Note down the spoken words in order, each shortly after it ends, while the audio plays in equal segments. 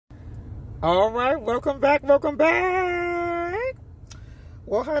All right, welcome back, welcome back.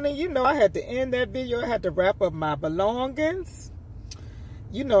 Well, honey, you know I had to end that video. I had to wrap up my belongings,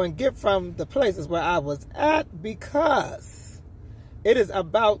 you know, and get from the places where I was at because it is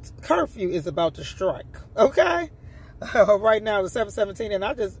about, curfew is about to strike, okay? Right now it's 7:17 and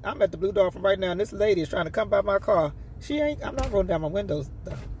I'm at the Blue Dolphin right now and this lady is trying to come by my car. I'm not rolling down my windows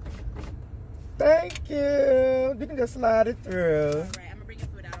though. Thank you. You can just slide it through. All right, I'm gonna bring your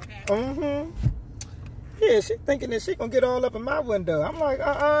food out, okay? Yeah, she thinking that she gonna get all up in my window. I'm like,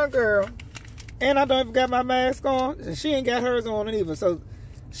 girl. And I don't even got my mask on. And she ain't got hers on either. So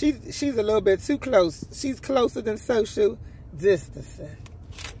she's a little bit too close. She's closer than social distancing.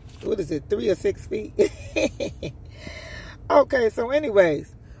 What is it, 3 or 6 feet? Okay, so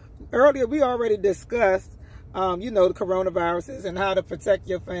anyways, earlier we already discussed you know, the coronaviruses and how to protect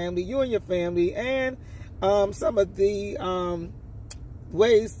your family, you and your family, and some of the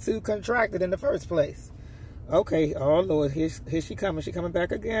ways to contract it in the first place. Okay, oh Lord, here she coming. She coming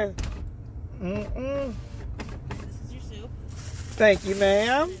back again. This is your soup. Thank you,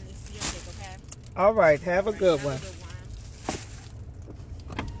 ma'am. And this is your cake, okay? All right, have a good one.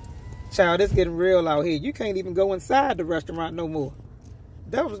 Child, it's getting real out here. You can't even go inside the restaurant no more.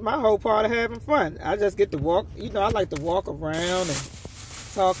 That was my whole part of having fun. I just get to walk. You know, I like to walk around and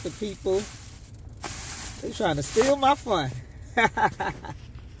talk to people. They're trying to steal my fun.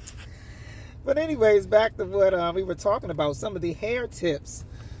 But anyways, back to what we were talking about, some of the hair tips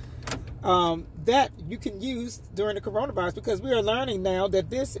that you can use during the coronavirus, because we are learning now that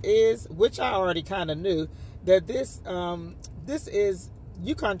this is, which I already kind of knew, that this is,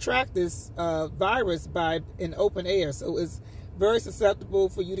 you contract this virus in open air. So it's very susceptible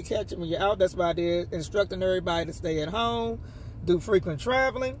for you to catch it when you're out. That's why they're instructing everybody to stay at home, do frequent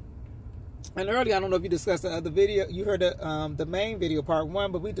traveling. And earlier, I don't know if you discussed the other video, you heard the main video, part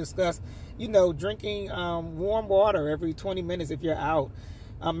 1, but we discussed, you know, drinking warm water every 20 minutes if you're out.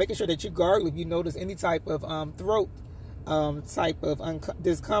 Making sure that you gargle if you notice any type of throat type of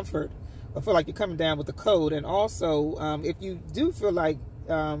discomfort or feel like you're coming down with a cold. And also, if you do feel like,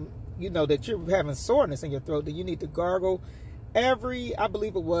 you know, that you're having soreness in your throat, then you need to gargle every, I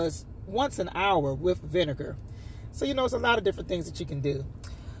believe it was, once an hour with vinegar. So, you know, it's a lot of different things that you can do.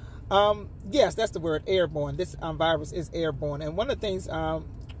 Yes, that's the word, airborne. This virus is airborne. And one of the things,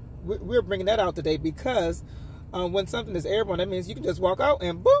 we're bringing that out today because when something is airborne, that means you can just walk out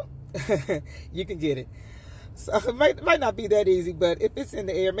and boom, you can get it. So it might not be that easy, but if it's in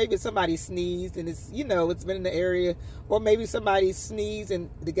the air, maybe somebody sneezed and it's, you know, it's been in the area, or maybe somebody sneezed and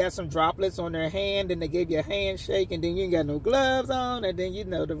they got some droplets on their hand and they gave you a handshake and then you ain't got no gloves on and then you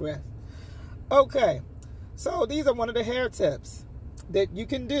know the rest. Okay, so these are one of the hair tips that you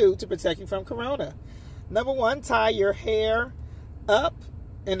can do to protect you from corona. Number 1, tie your hair up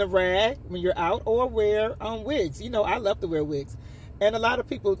in a rag when you're out, or wear wigs. You know, I love to wear wigs. And a lot of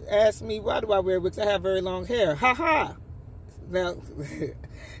people ask me, why do I wear wigs? I have very long hair. Ha ha.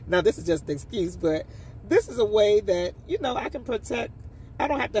 Now this is just an excuse, but this is a way that, you know, I can protect. I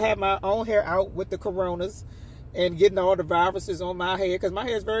don't have to have my own hair out with the coronas and getting all the viruses on my hair, because my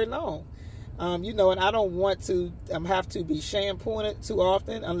hair is very long. You know, and I don't want to have to be shampooing it too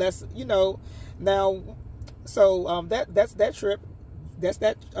often unless, you know, now, so that's that trip. That's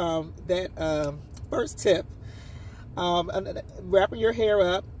that first tip. Wrapping your hair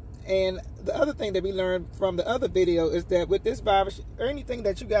up. And the other thing that we learned from the other video is that with this virus, or anything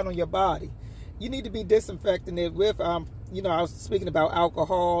that you got on your body, you need to be disinfecting it with, you know, I was speaking about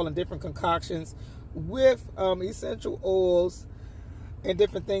alcohol and different concoctions with essential oils and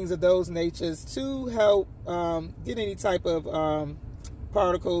different things of those natures to help get any type of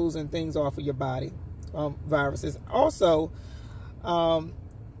particles and things off of your body, viruses. Also,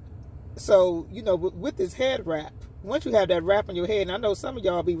 so, you know, with this head wrap, once you have that wrap on your head, and I know some of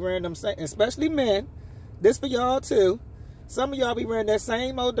y'all be wearing them, especially men, this for y'all too, some of y'all be wearing that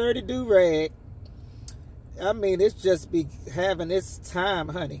same old dirty do-rag. I mean, it's just be having its time,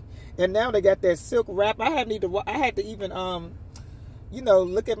 honey. And now they got that silk wrap. I had to even, you know,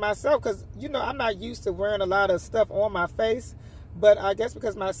 look at myself, because, you know, I'm not used to wearing a lot of stuff on my face. But I guess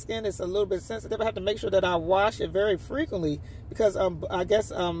because my skin is a little bit sensitive, I have to make sure that I wash it very frequently, because I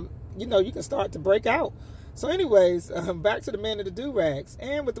guess, you know, you can start to break out. So anyways, back to the men of the do-rags,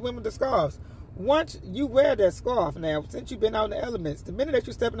 and with the women with the scarves. Once you wear that scarf now, since you've been out in the elements, the minute that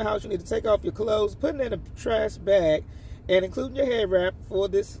you step in the house, you need to take off your clothes, put it in a trash bag, and including your hair wrap for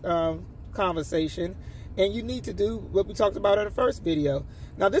this conversation. And you need to do what we talked about in the first video.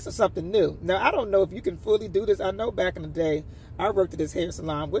 Now, this is something new. Now, I don't know if you can fully do this. I know back in the day, I worked at this hair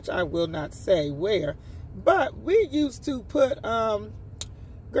salon, which I will not say where. But we used to put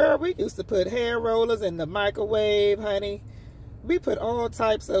Girl, we used to put hair rollers in the microwave, honey. We put all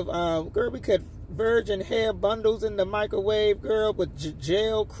types of, girl, we put virgin hair bundles in the microwave, girl, with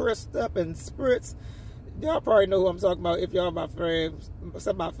gel crisped up and spritz. Y'all probably know who I'm talking about if y'all my friends,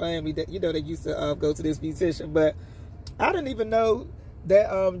 some of my family that, you know, they used to go to this beautician. But I didn't even know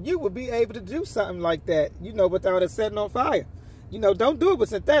that you would be able to do something like that, you know, without it setting on fire. You know, don't do it with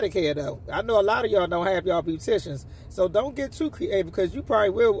synthetic hair, though. I know a lot of y'all don't have y'all beauticians. So don't get too creative, because you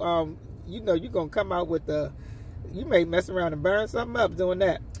probably will, you know, you're going to come out with you may mess around and burn something up doing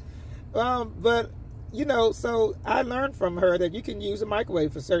that. But, you know, so I learned from her that you can use a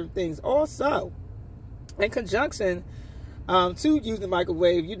microwave for certain things. Also, in conjunction to use the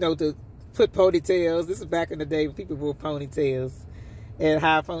microwave, you know, to put ponytails. This is back in the day when people wore ponytails and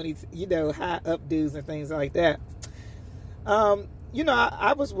high ponies, you know, high updos and things like that. You know,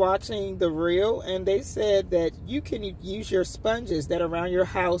 I was watching The Real, and they said that you can use your sponges that are around your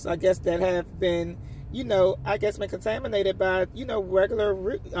house, I guess, that have been, you know, I guess been contaminated by, you know,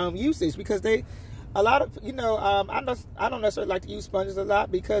 regular usage, because a lot of, you know, I don't necessarily like to use sponges a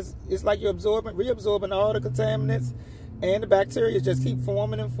lot, because it's like you're reabsorbing all the contaminants, and the bacteria just keep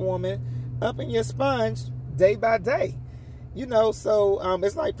forming and forming up in your sponge day by day. You know, so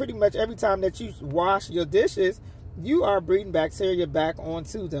it's like pretty much every time that you wash your dishes, you are breeding bacteria back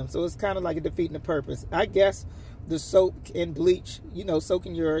onto them. So it's kind of like a defeating the purpose. I guess the soap and bleach, you know,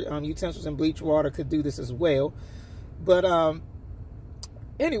 soaking your utensils in bleach water could do this as well. But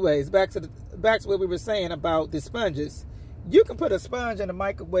anyways, back to what we were saying about the sponges. You can put a sponge in the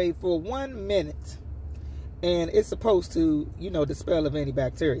microwave for 1 minute, and it's supposed to, you know, dispel of any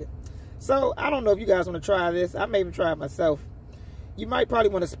bacteria. So I don't know if you guys want to try this. I may even try it myself. You might probably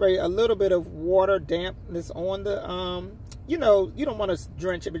want to spray a little bit of water dampness on the, you know, you don't want to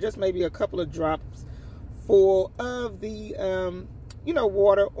drench it, but just maybe a couple of drops full of the, you know,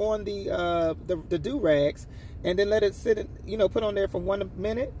 water on the do-rags, and then let it sit, you know, put on there for 1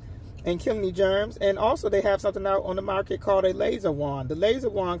 minute and kill any germs. And also they have something out on the market called a laser wand. The laser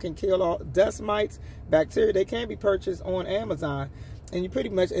wand can kill all dust mites, bacteria. They can be purchased on Amazon. And you pretty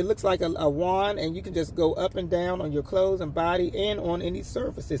much, it looks like a wand, and you can just go up and down on your clothes and body and on any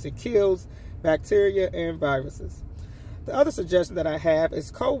surfaces. It kills bacteria and viruses. The other suggestion that I have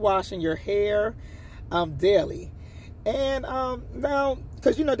is co-washing your hair daily. And now,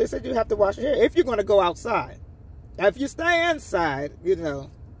 because, you know, they said you have to wash your hair if you're going to go outside. Now, if you stay inside, you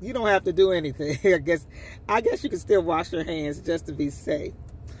know, you don't have to do anything. I guess you can still wash your hands just to be safe.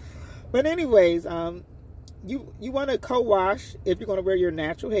 But anyways, you want to co-wash if you're going to wear your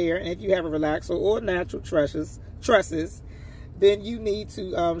natural hair, and if you have a relaxer or natural tresses, then you need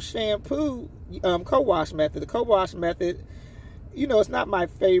to shampoo co-wash method. The co-wash method, you know, it's not my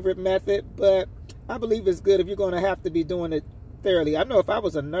favorite method, but I believe it's good if you're going to have to be doing it thoroughly. I know if I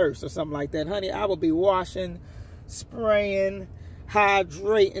was a nurse or something like that, honey, I would be washing, spraying,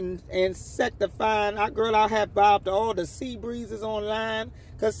 hydrating, insectifying. I'll have bobbed all the sea breezes online,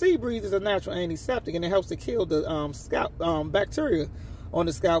 because sea breeze is a natural antiseptic, and it helps to kill the scalp bacteria on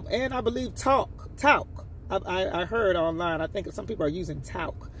the scalp. And I believe talc. I heard online, I think some people are using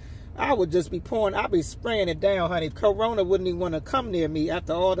talc. I would just be pouring, I'd be spraying it down, honey. Corona wouldn't even want to come near me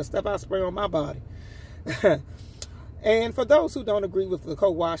after all the stuff I spray on my body. And for those who don't agree with the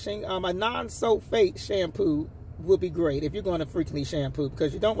co-washing, a non-sulfate shampoo would be great if you're going to frequently shampoo,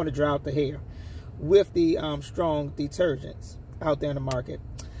 because you don't want to dry out the hair with the strong detergents out there in the market.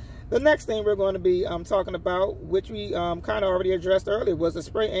 The next thing we're going to be talking about, which we kind of already addressed earlier, was the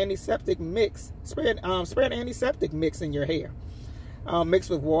spray antiseptic mix. Spray an antiseptic mix in your hair. Mixed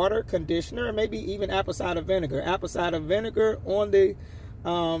with water, conditioner, and maybe even apple cider vinegar. Apple cider vinegar on the,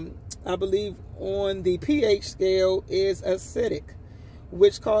 I believe, on the pH scale is acidic,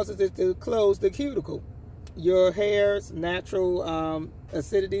 which causes it to close the cuticle. Your hair's natural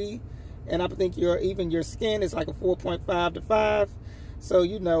acidity, and I think even your skin is like a 4.5 to 5. So,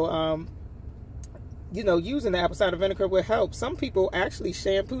 you know, using the apple cider vinegar will help. Some people actually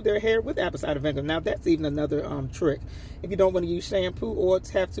shampoo their hair with apple cider vinegar. Now, that's even another trick. If you don't want to use shampoo or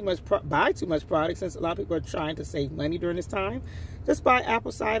have too much, buy too much product, since a lot of people are trying to save money during this time, just buy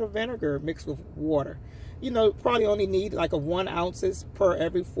apple cider vinegar mixed with water. You know, probably only need like 1 ounces per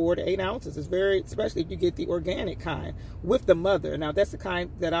every 4 to 8 ounces. It's especially if you get the organic kind with the mother. Now, that's the kind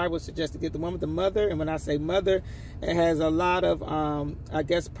that I would suggest to get, the one with the mother. And when I say mother, it has a lot of, I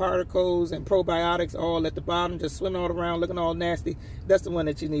guess, particles and probiotics all at the bottom, just swimming all around, looking all nasty. That's the one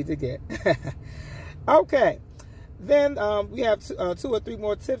that you need to get. Okay. Then we have 2 or 3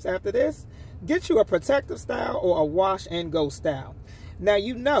 more tips after this. Get you a protective style or a wash and go style. Now,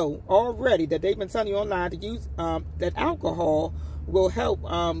 you know already that they've been telling you online to use that alcohol will help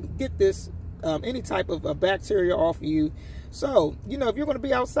get this any type of bacteria off of you. So, you know, if you're going to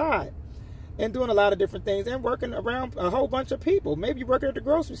be outside and doing a lot of different things and working around a whole bunch of people, maybe you're working at the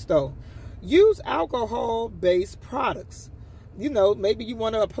grocery store, use alcohol-based products. You know, maybe you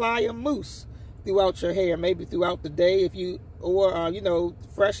want to apply a mousse throughout your hair, maybe throughout the day, if you, or you know,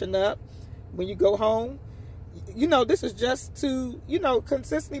 freshen up when you go home. You know, this is just to, you know,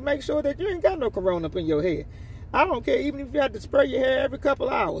 consistently make sure that you ain't got no corona up in your hair. I don't care, even if you have to spray your hair every couple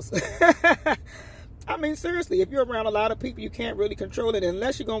hours. I mean, seriously, if you're around a lot of people, you can't really control it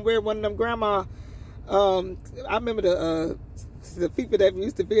unless you're going to wear one of them grandma, I remember the people that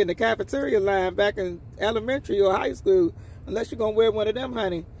used to be in the cafeteria line back in elementary or high school. Unless you're going to wear one of them,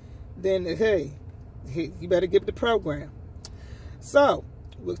 honey, then, hey, you better give it the program. So,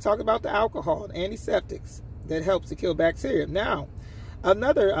 we'll talk about the alcohol, antiseptics that helps to kill bacteria. Now,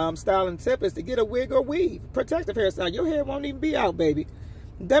 another styling tip is to get a wig or weave. Protective hairstyle. Your hair won't even be out, baby.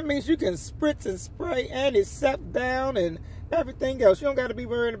 That means you can spritz and spray antiseptic down and everything else. You don't got to be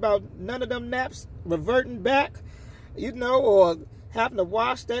worrying about none of them naps reverting back, you know, or having to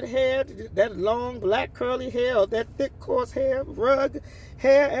wash that hair, that long black curly hair, or that thick coarse hair, rug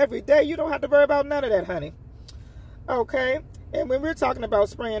hair every day. You don't have to worry about none of that, honey. Okay? And when we're talking about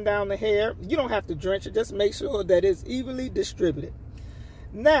spraying down the hair, you don't have to drench it. Just make sure that it's evenly distributed.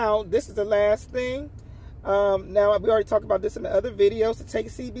 Now, this is the last thing. Now, we already talked about this in the other videos, to take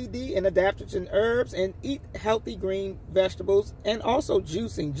CBD and adaptogen herbs and eat healthy green vegetables, and also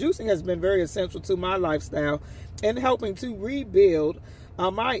juicing. Juicing has been very essential to my lifestyle and helping to rebuild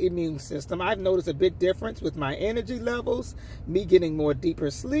my immune system. I've noticed a big difference with my energy levels, me getting more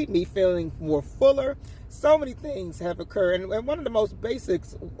deeper sleep, me feeling more fuller. So many things have occurred, and one of the most basic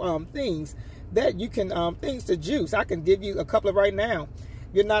things that you can, things to juice, I can give you a couple of right now.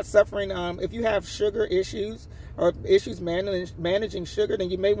 You're not suffering, if you have sugar issues or issues managing sugar, then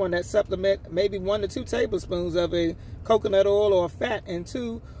you may want to supplement maybe 1 to 2 tablespoons of a coconut oil or fat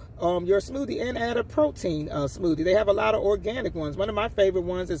into your smoothie, and add a protein smoothie. They have a lot of organic ones. One of my favorite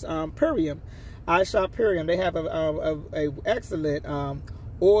ones is Purium. I shop Purium. They have a excellent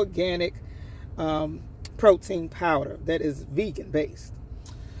organic protein powder that is vegan based.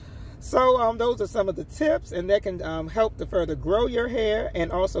 So those are some of the tips, and that can help to further grow your hair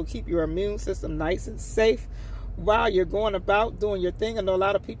and also keep your immune system nice and safe while you're going about doing your thing. I know a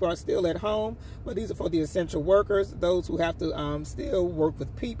lot of people are still at home, but these are for the essential workers, those who have to still work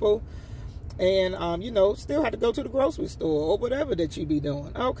with people, and you know, still have to go to the grocery store or whatever that you be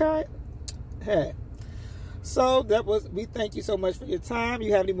doing. Okay? Hey. So that was, we thank you so much for your time.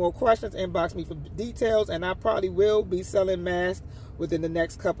 You have any more questions, inbox me for details, and I probably will be selling masks within the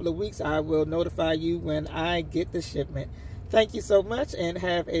next couple of weeks. I will notify you when I get the shipment. Thank you so much, and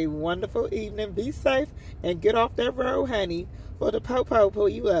have a wonderful evening. Be safe and get off that road, honey, for the po-po pull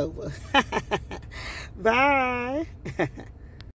you over. Bye.